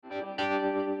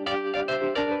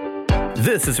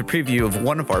This is a preview of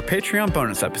one of our Patreon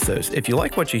bonus episodes. If you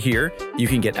like what you hear, you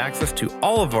can get access to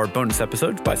all of our bonus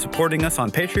episodes by supporting us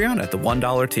on Patreon at the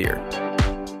 $1 tier.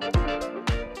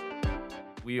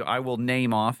 I will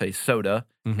name off a soda,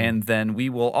 and then we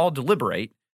will all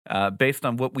deliberate based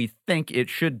on what we think it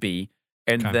should be.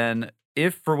 And then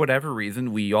if, for whatever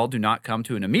reason, we all do not come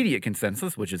to an immediate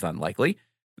consensus, which is unlikely,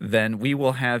 then we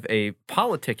will have a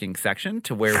politicking section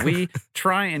to where we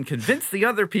try and convince the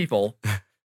other people.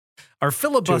 Are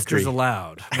filibusters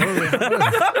allowed?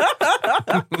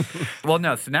 Well,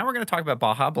 no. So now we're going to talk about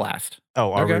Baja Blast.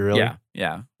 Oh, are we really?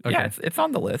 Yeah. Okay. Yeah, it's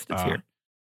on the list. It's here.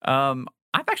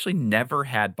 I've actually never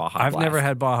had Baja Blast. I've never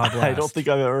had Baja Blast. I don't think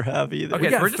I've ever have either. Okay,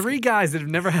 We got three guys that have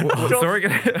never had Baja So we're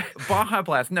gonna Baja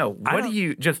Blast. No, what do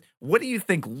you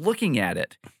think looking at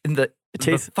it in the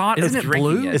thought isn't of it drinking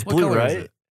blue? it? It's What blue, color is right?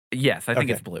 it? Yes, I think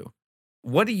Okay. it's blue.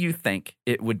 What do you think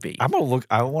it would be? I'm gonna look.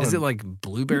 I want. Is it like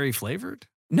blueberry flavored?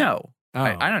 No, Oh.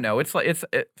 I don't know. It's like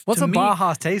What's to a me,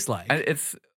 Baja taste like?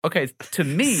 It's okay to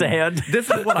me. Sand. This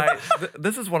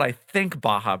is what I think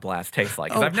Baja Blast tastes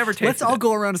like because I've never tasted. Let's all it.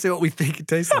 go around and say what we think it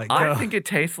tastes like. I Go. think it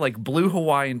tastes like blue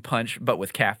Hawaiian punch, but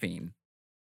with caffeine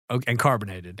Okay, and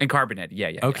carbonated. and carbonated.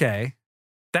 Yeah. Okay.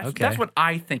 That's what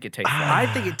I think it tastes like.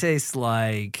 I think it tastes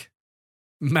like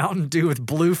Mountain Dew with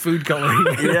blue food coloring.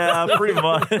 Yeah, pretty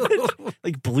much.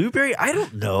 Like blueberry. I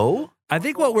don't know. I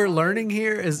think what we're learning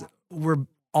here is we're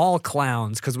all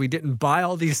clowns because we didn't buy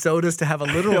all these sodas to have a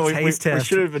literal we taste we test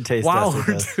should have been taste while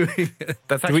testing we're this. doing it.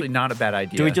 That's actually not a bad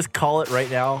idea. Do we just call it right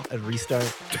now and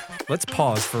restart? Let's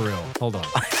pause for real. Hold on.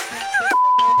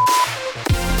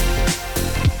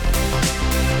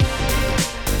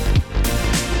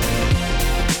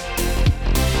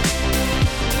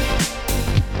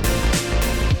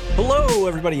 Hello,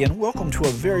 everybody, and welcome to a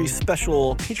very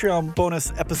special Patreon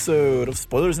bonus episode of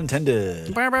Spoilers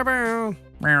Intended. Bow, bow, bow.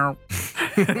 Meow.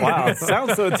 Wow, it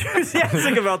sounds so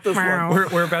enthusiastic about this one.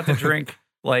 We're about to drink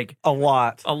like A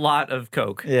lot. a lot of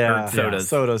Coke Yeah. or sodas,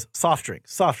 Sodas. Soft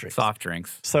drinks. soft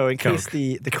drinks. So in case Coke.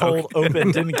 the cold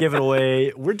open didn't give it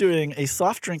away, we're doing a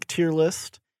soft drink tier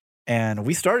list. And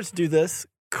we started to do this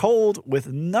cold with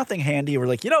nothing handy. We're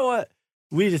like, you know what?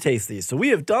 We need to taste these. So we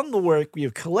have done the work. We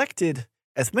have collected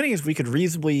as many as we could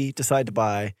reasonably decide to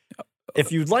buy.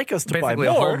 If you'd like us to buy Basically,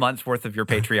 a more, whole month's worth of your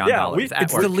Patreon Yeah, dollars. at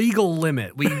It's work. the legal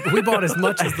limit. We bought as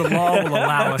much as the law will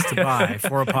allow us to buy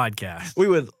for a podcast. we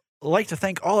would like to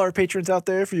thank all our patrons out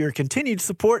there for your continued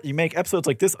support. You make episodes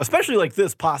like this, especially like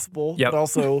this, possible, Yep. but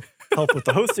also help with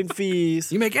the hosting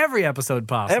fees. You make every episode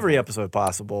possible. Every episode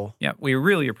possible. Yeah, we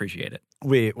really appreciate it.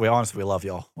 We honestly, we love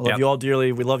y'all. We love Yep. you all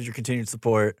dearly. We love your continued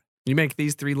support. You make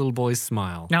these three little boys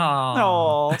smile.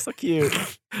 Oh, so cute.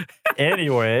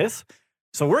 Anyways,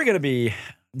 so we're going to be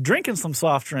drinking some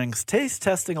soft drinks, taste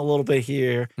testing a little bit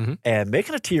here, Mhm. and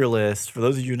making a tier list. For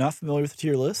those of you not familiar with the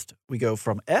tier list, we go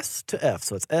from S to F.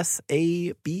 So it's S,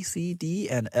 A, B, C, D,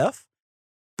 and F.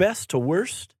 Best to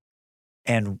worst.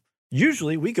 And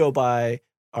usually we go by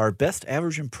our best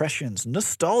average impressions,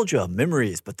 nostalgia,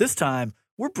 memories. But this time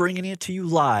we're bringing it to you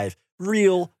live,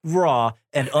 real, raw,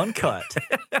 and uncut.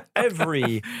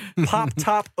 Every pop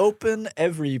top open,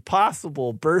 every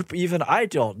possible burp, even I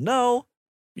don't know.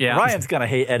 Yeah. Ryan's gonna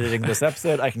hate editing this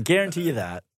episode. I can guarantee you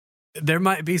that. There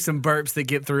might be some burps that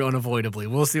get through unavoidably.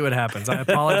 We'll see what happens. I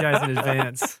apologize in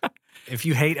advance. If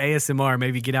you hate ASMR,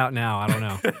 maybe get out now. I don't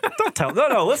know. Don't tell.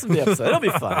 No, listen to the episode. It'll be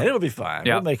fine. It'll be fine.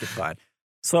 Yeah. We'll make it fine.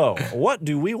 So, what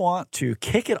do we want to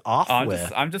kick it off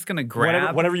with? I'm just gonna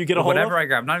grab Whatever you get a hold whatever of. I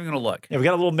grab. I'm not even gonna look. Yeah, we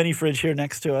got a little mini fridge here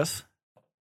next to us.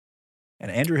 And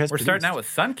Andrew has We're starting out with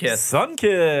Sunkist.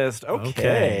 Sunkissed.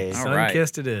 Okay. All Sun right.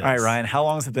 kissed it is. All right, Ryan, how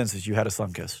long has it been since you had a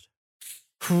Sunkissed?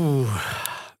 Whew.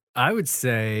 I would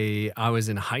say I was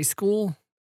in high school.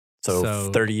 So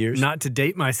 30 years? Not to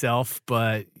date myself,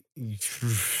 but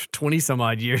 20 some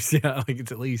odd years. Yeah, like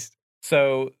it's at least.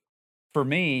 So for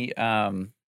me,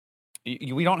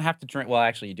 we don't have to drink. Well,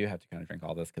 actually, you do have to kind of drink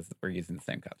all this because we're using the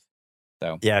same cups.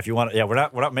 So Yeah, if you want. Yeah, we're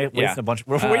not wasting Yeah. a bunch.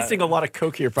 We're wasting a lot of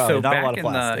Coke here, probably so not back a lot of in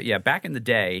plastic. back in the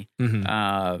day,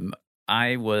 Mhm.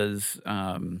 I was.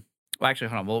 Well, actually,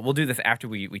 hold on. We'll do this after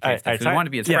we taste All it. right, So we want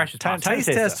to be as Yeah, fresh as time- possible. Taste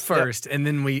taste test test. first, and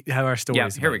then we have our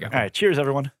stories. here we about go. All right, cheers,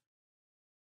 everyone.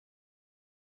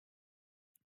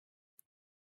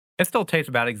 It still tastes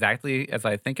about exactly as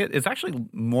I think it. It's actually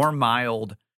more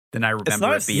mild than I It's remember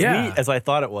not it as being. sweet Yeah. as I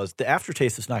thought it was. The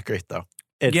aftertaste is not great though.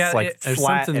 It's Yeah, like there's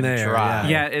flat something and there, dry.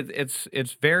 Yeah,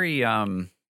 it's very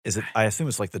Is it? I assume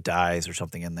it's like the dyes or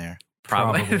something in there.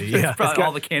 probably, Probably, it's yeah. probably It's got-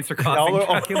 all the cancer all causing.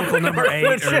 the- Chemical number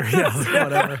 8 or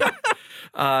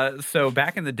whatever. So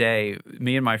back in the day,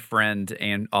 me and my friend,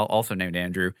 and also named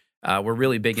Andrew, were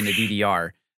really big into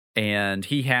DDR. and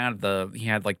he had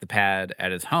like the pad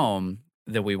at his home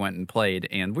that we went and played,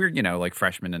 and we're like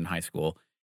freshmen in high school,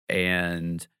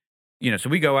 and so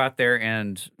we go out there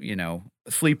and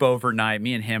sleep overnight.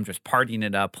 Me and him just partying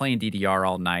it up, playing DDR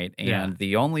all night, and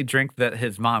the only drink that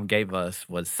his mom gave us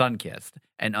was Sunkist.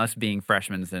 And us being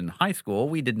freshmen in high school,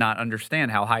 we did not understand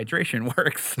how hydration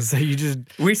works. So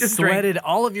we just sweated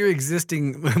all of your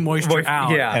existing moisture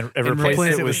out, and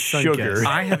replaced it with sugar.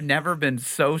 I have never been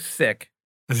so sick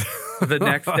the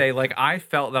next day. Like, I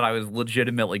felt that I was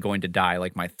legitimately going to die.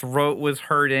 Like, my throat was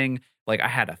hurting. Like, I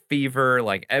had a fever.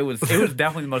 Like, it was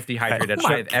definitely the most dehydrated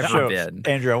I've ever been.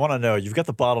 Andrew, I want to know, you've got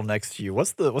the bottle next to you.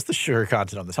 What's the sugar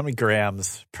content on this? How many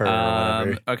grams per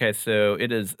whatever? Okay, so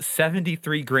it is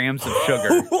 73 grams of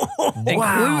sugar.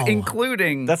 Wow.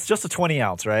 Including... That's just a 20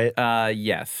 ounce, right?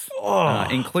 Yes.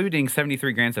 Including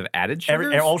 73 grams of added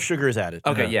sugar. All sugar is added.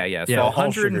 Okay, yeah. So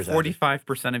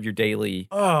 145% of your daily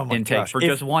intake for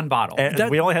just one bottle. And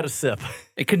we only had a sip.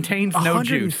 It contains no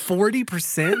juice.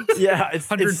 140%? Yeah, it's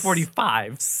 145.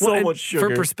 So much sugar.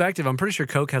 For perspective, I'm pretty sure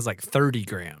Coke has like 30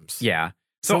 grams. Yeah.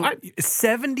 So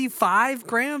 75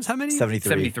 grams? How many?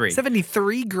 73.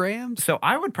 73 grams? So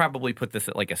I would probably put this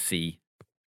at like a C.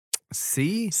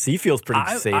 C? C feels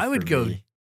pretty safe. I would go me.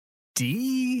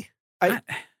 D.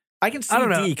 I can see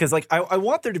D because I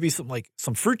want there to be some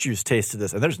fruit juice taste to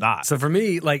this, and there's not. So for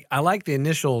me, I like the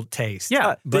initial taste.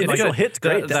 Yeah, but the initial hit's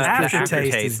great. The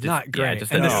aftertaste is not great.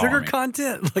 And the sugar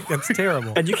content, that's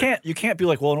terrible. And you can't be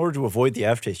like, well, in order to avoid the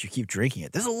aftertaste, you keep drinking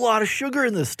it. There's a lot of sugar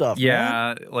in this stuff.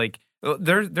 Yeah, man.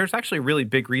 There's actually a really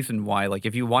big reason why. Like,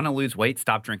 if you want to lose weight,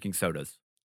 stop drinking sodas.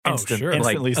 Sure.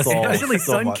 Instantly solved. Especially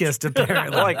Sunkist,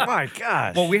 apparently. My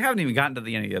gosh. Well, we haven't even gotten to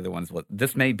any of the other ones.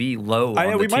 This may be low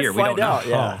on we the tier. Might find we don't out. know.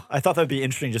 Yeah, I thought that'd be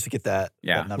interesting just to get that.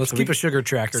 Yeah, that let's keep a sugar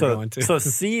tracker going too. So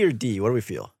C or D? What do we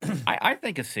feel? I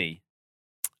think a C.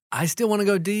 I still want to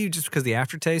go D just because of the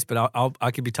aftertaste, but I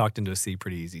could be talked into a C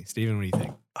pretty easy. Steven, what do you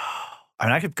think? I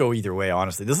mean, I could go either way.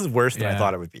 Honestly, this is worse than I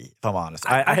thought it would be. If I'm honest,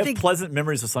 I have pleasant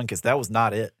memories of Sunkist. That was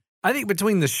not it. I think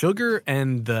between the sugar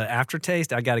and the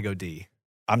aftertaste, I got to go D.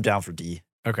 I'm down for D.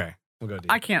 Okay, we'll go D.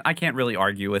 I can't really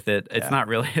argue with it. It's not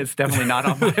really. It's definitely not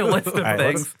on my list of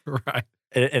things. Right.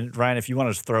 And Ryan, if you want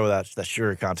to just throw that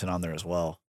sugar content on there as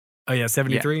well. Oh yeah,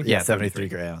 73. Yeah, 73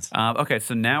 grams. Okay,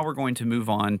 so now we're going to move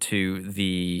on to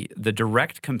the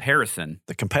direct comparison.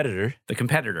 The competitor,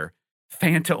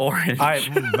 Fanta Orange.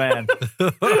 Man.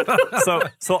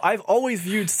 So I've always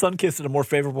viewed Sunkist in a more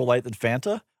favorable light than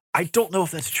Fanta. I don't know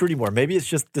if that's true anymore. Maybe it's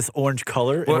just this orange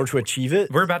color in order to achieve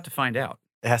it. We're about to find out.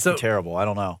 It has to be terrible. I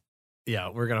don't know. Yeah,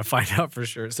 we're gonna find out for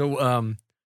sure. So,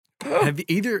 have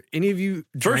any of you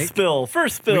drank?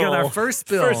 First spill. We got our first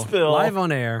spill live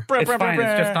on air. It's fine.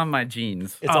 It's just on my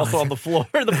jeans. It's also on the floor,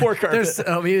 the floor carpet.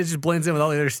 It just blends in with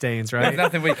all the other stains, right?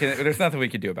 There's nothing we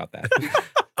can do about that.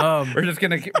 We're just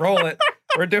gonna roll it.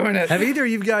 We're doing it. Have either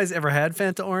of you guys ever had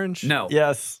Fanta Orange? No.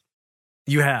 Yes.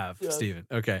 You have, Steven.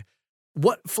 Okay.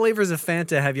 What flavors of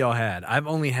Fanta have y'all had? I've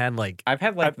only had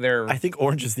their... I think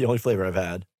orange is the only flavor I've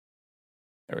had.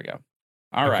 There we go.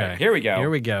 All right, here we go. Here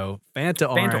we go.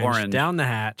 Fanta Orange. Down the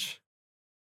hatch.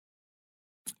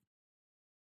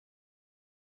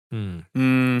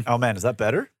 Oh man, is that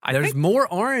better? There's more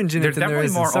orange in it than there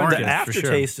is in Sunkist. The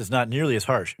aftertaste is not nearly as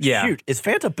harsh. Yeah. Shoot, is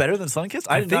Fanta better than Sunkist?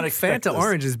 I did not expect Fanta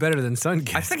Orange is better than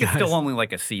Sunkist. I think it's still only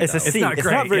like a C. It's a C. It's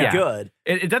not very good.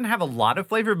 It doesn't have a lot of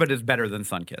flavor, but it's better than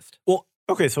Sunkist. Well,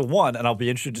 okay, so one, and I'll be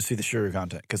interested to see the sugar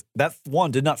content because that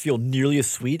one did not feel nearly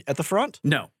as sweet at the front.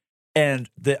 No. And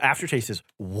the aftertaste is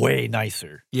way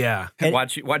nicer. Yeah.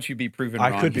 Watch you be proven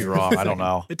wrong. I could be wrong. I don't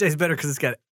know. It tastes better because it's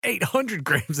got 800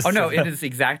 grams of sugar. Oh, no, it is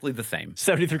exactly the same.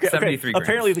 73 grams. 73 grams.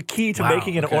 Apparently the key to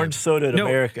making an orange soda in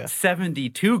America.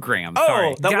 72 grams. Oh,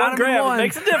 sorry. that 1 gram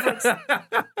makes a difference.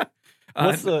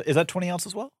 Is that 20 ounces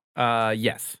as well?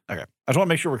 Yes. Okay. I just want to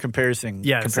make sure we're comparing. Same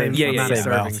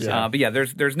amounts. Yeah. But yeah,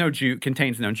 there's no juice,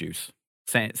 contains no juice.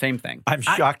 Same thing. I'm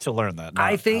shocked to learn that.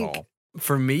 I think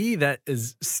for me, that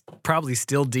is probably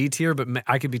still D tier, but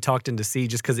I could be talked into C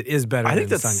just because it is better than I think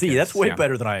that's Sunkist. C. That's way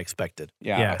better than I expected.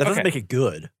 Yeah. That doesn't make it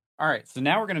good. All right. So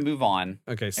now we're going to move on.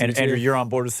 Okay. And Andrew, you're on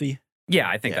board with C? Yeah,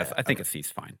 I think a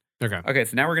C's fine. Okay. Okay.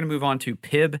 So now we're going to move on to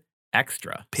Pibb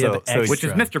Extra. Extra. Which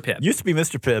is Mr. Pibb. Used to be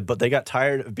Mr. Pibb, but they got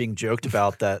tired of being joked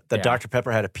about that Dr.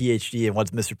 Pepper had a PhD and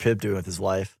what's Mr. Pibb doing with his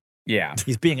life? Yeah.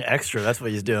 He's being extra. That's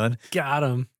what he's doing. Got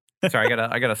him. Sorry,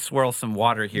 I gotta swirl some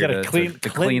water here to clean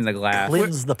the glass.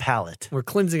 Cleanse the palate. We're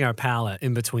cleansing our palate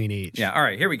in between each. Yeah. All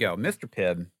right. Here we go. Mr.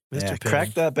 Pibb. Mr. Pibb.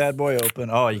 Crack that bad boy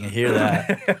open. Oh, you can hear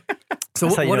that. So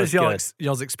That's how you what know is it's good.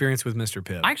 y'all's experience with Mr.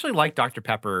 Pibb? I actually like Dr.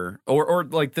 Pepper, or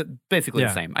like basically Yeah.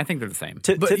 the same. I think they're the same.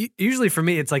 But usually for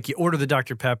me, it's like you order the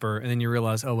Dr. Pepper and then you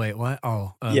realize, oh, wait, what?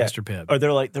 Oh, Yeah. Mr. Pibb. Or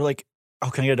they're like, oh,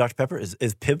 can I get a Dr. Pepper? Is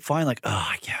Pibb fine? Like, oh,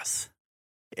 I guess.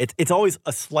 It's always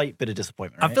a slight bit of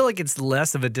disappointment, right? I feel like it's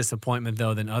less of a disappointment,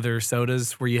 though, than other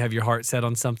sodas where you have your heart set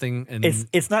on something. And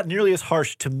it's not nearly as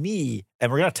harsh to me,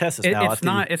 and we're gonna test this now.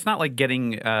 It's not like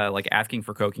getting like asking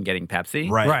for Coke and getting Pepsi.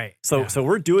 Right. So yeah. so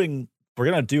we're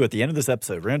gonna do at the end of this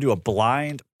episode, we're gonna do a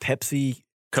blind Pepsi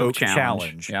Coke Coke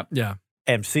challenge. Yep. Yeah.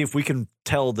 And see if we can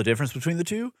tell the difference between the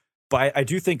two. But I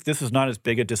do think this is not as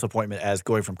big a disappointment as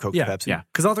going from Coke Yeah, to Pepsi. yeah.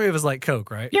 Because all three of us like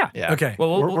Coke, right? Yeah. Yeah. Okay.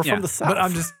 Well, We're yeah. from the South. But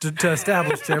I'm just to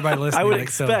establish to everybody listening. I would like,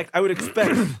 so-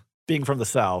 expect being from the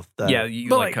South. That, Yeah, you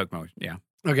But like like- Coke most. Yeah.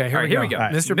 Okay, All right, here we go. All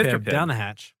right. Mr. Mr. Pibb, Pibb. down the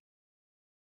hatch.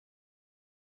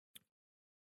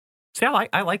 See,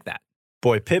 I like that.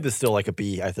 Boy, Pibb is still like a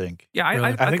B, I think. Yeah,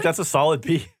 Really? I think that's a solid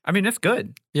B. I mean, it's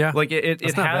good. Yeah. Like it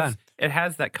That's not has bad. it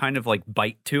has that kind of like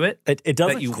bite to it. It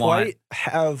doesn't you quite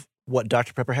have what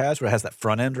Dr. Pepper has, where it has that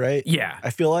front end, right? Yeah. I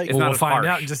feel like It's Well, not we'll as find harsh.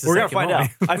 out in just a we're gonna second. find out.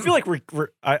 won't we? I feel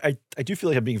like I do feel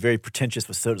like I'm being very pretentious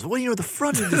with sodas. Well, the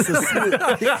front end is so smooth.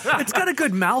 It's got a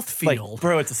good mouth Like, feel.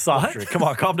 bro, it's a soft What? drink. Come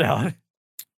on, calm down.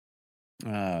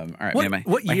 All right, what man.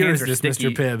 what my year hands is are this,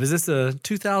 sticky. Mr. Pibb? Is this a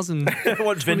 2000?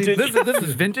 What vintage? This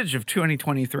is vintage of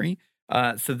 2023.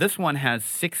 So this one has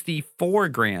 64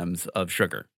 grams of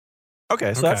sugar.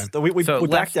 Okay, so Okay. that's we So back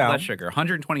less, down. less sugar,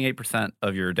 128%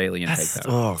 of your daily intake. That's,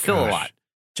 though. Still a gosh. lot.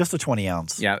 Just a 20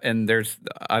 ounce. Yeah, and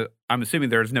I'm assuming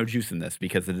there's no juice in this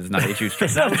because it is not a juice drink.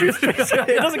 It's not a juice drink.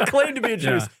 It doesn't claim to be a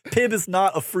juice. Pibb is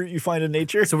not a fruit you find in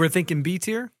nature. So we're thinking B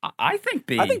tier? I think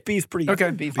B. I think B is pretty.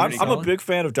 Okay. B's I'm pretty a solid. big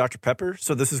fan of Dr. Pepper,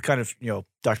 so this is kind of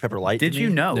Dr. Pepper light. Did to you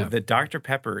me. know No. that Dr.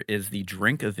 Pepper is the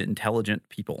drink of intelligent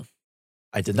people?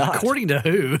 I did not. According to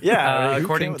who? yeah, who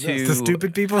according came with to- this? The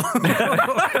stupid people?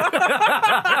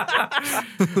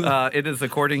 It is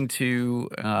according to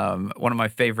one of my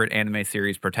favorite anime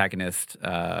series protagonists,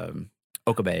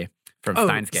 Okabe from Oh,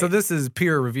 Steins Gate. so this is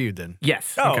peer reviewed then?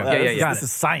 yes. Oh, Okay. yeah. This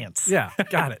is science. Yeah,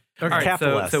 got it. Okay. All right,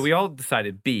 Capital so, S. so we all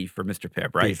decided B for Mr.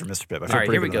 Pibb, right? B for Mr. Pibb. I feel All right,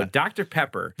 pretty here we good go. with Dr.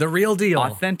 Pepper, The real deal.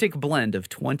 authentic blend of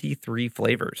 23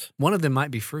 flavors. One of them might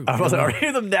be fruit. that. I was like, are any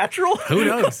of them natural? Who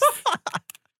knows?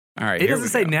 All right, It here doesn't we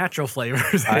say go. natural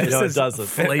flavors. I just know it says doesn't.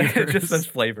 Flavors. It just says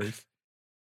flavors.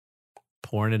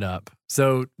 Pouring it up.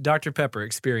 So Dr. Pepper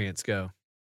experience, go.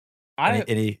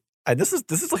 And this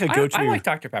is like a go-to. I like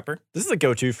Dr. Pepper. This is a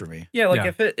go-to for me. Yeah,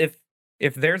 like Yeah.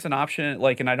 if there's an option,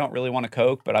 like, and I don't really want a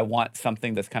Coke, but I want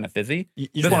something that's kind of fizzy. You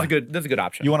This just is want a good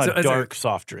option. you want So a as a- dark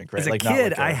soft drink, right? As a Like, not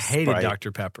kid, like a I hated Sprite.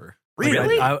 Dr. Pepper.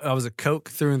 Really? I was a Coke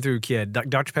through and through kid.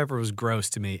 Dr. Pepper was gross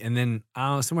to me. And then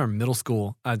somewhere in middle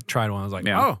school, I tried one. I was like,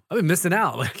 Yeah. oh, I've been missing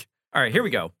out. Like, All right, here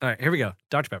we go. all right, here we go.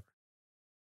 Dr. Pepper.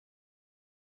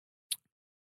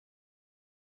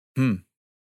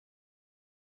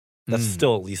 That's Mm.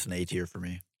 still at least an A tier for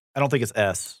me. I don't think it's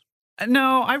S.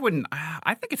 No, I wouldn't.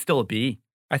 I think it's still a B.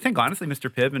 I think honestly, Mr.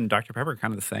 Pibb and Dr. Pepper are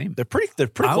kind of the same. They're pretty I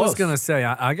close. was going to say,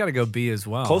 I got to go B as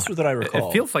well. Closer than I It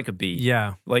recall. feels like a B.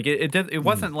 Yeah, Like it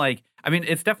wasn't like. I mean,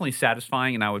 it's definitely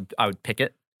satisfying, and I would pick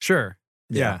it. sure.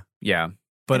 Yeah. Yeah,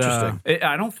 But Interesting.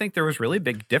 I don't think there was really a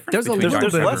big difference. There's a between little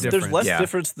there's, Dr. bit of less, Pepper. there's difference. less Yeah.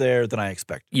 difference there than I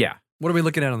expected. Yeah. what are we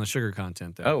looking at on the sugar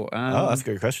content, though? Oh, that's a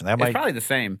good question. That It's might probably the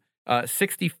same.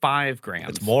 65 grams.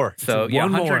 it's more. So It's yeah,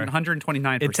 one more.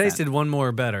 129%. It tasted one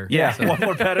more better. Yeah. one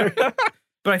more better.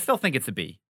 But I still think it's a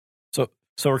B.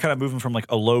 So we're kind of moving from like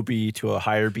a low B to a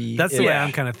higher B. That's the way Yeah.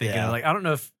 I'm kind of thinking. Yeah. Like, I don't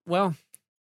know if, well,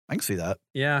 I can see that.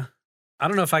 yeah. I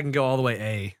don't know if I can go all the way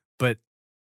A, but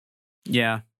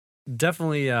Yeah.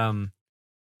 definitely, I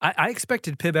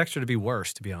expected Pibb Extra to be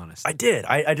worse, to be honest. I did.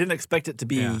 I didn't expect it to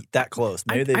be Yeah. that close.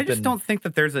 Maybe I they've just been. don't think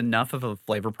that there's enough of a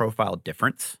flavor profile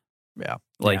difference. Yeah.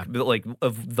 Like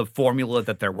of the formula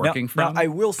that they're working now, from. I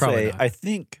will Probably say, not. I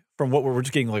think from what we're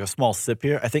just getting like a small sip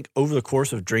here. I think over the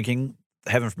course of drinking,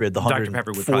 heaven forbid, the Dr.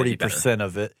 Pepper would probably be better. 140%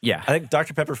 of it, yeah, I think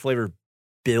Dr. Pepper flavor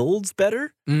builds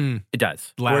better. it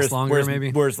does. Last longer, whereas,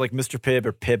 maybe? Whereas like Mr. Pibb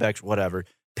or Pibb X, whatever,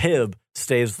 Pibb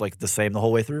stays like the same the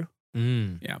whole way through.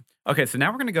 Okay, so now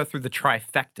we're going to go through the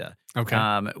trifecta,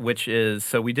 Okay. which is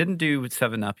so we didn't do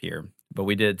 7-Up here, but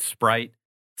we did Sprite,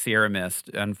 Sierra Mist.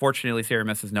 Unfortunately, Sierra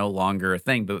Mist is no longer a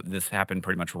thing, but this happened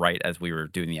pretty much right as we were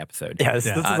doing the episode. Yeah, this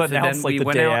Yeah. was So then announced like we the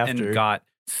went day out after. and got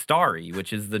Starry,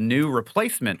 which is the new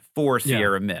replacement for Yeah.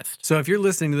 Sierra Mist. So if you're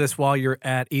listening to this while you're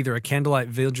at either a candlelight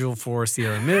vigil for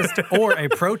Sierra Mist or a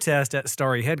protest at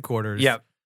Starry headquarters, Yep.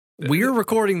 we're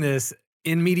recording this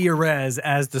in media res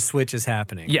as the switch is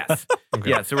happening. Yes. Okay.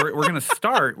 Yeah. So we're gonna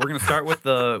start. We're gonna start with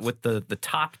the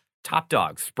top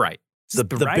dog Sprite. the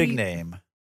big Sprite? name.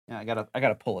 Yeah, I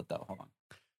gotta pull it though. Hold on.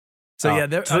 So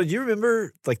yeah, so you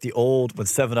remember like the old when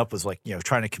 7-Up was like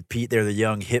trying to compete? They're the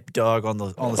young hip dog on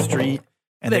the street,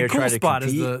 and they were cool trying to spot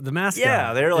compete. is the mascot.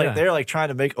 Yeah, they're like trying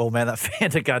to make. Oh man, that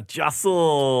Fanta got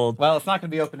jostled. Well, it's not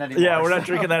gonna be open anymore. Yeah, we're not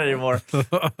drinking that anymore.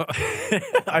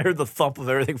 I heard the thump of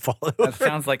everything fall over. That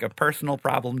sounds like a personal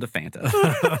problem to Fanta.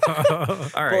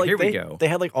 All right, Well, like, here we go. They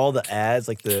had like all the ads,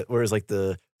 like whereas like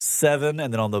the 7,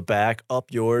 and then on the back,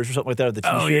 up yours or something like that. Or the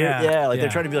T-shirt. Oh, yeah. Like they're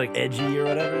trying to be like edgy or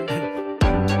whatever.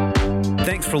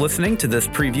 Thanks for listening to this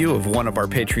preview of one of our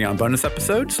Patreon bonus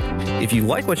episodes. If you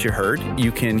like what you heard,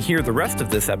 you can hear the rest of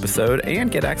this episode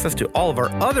and get access to all of our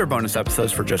other bonus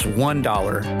episodes for just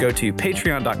 $1. Go to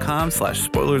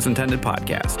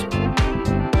patreon.com/spoilersintendedpodcast.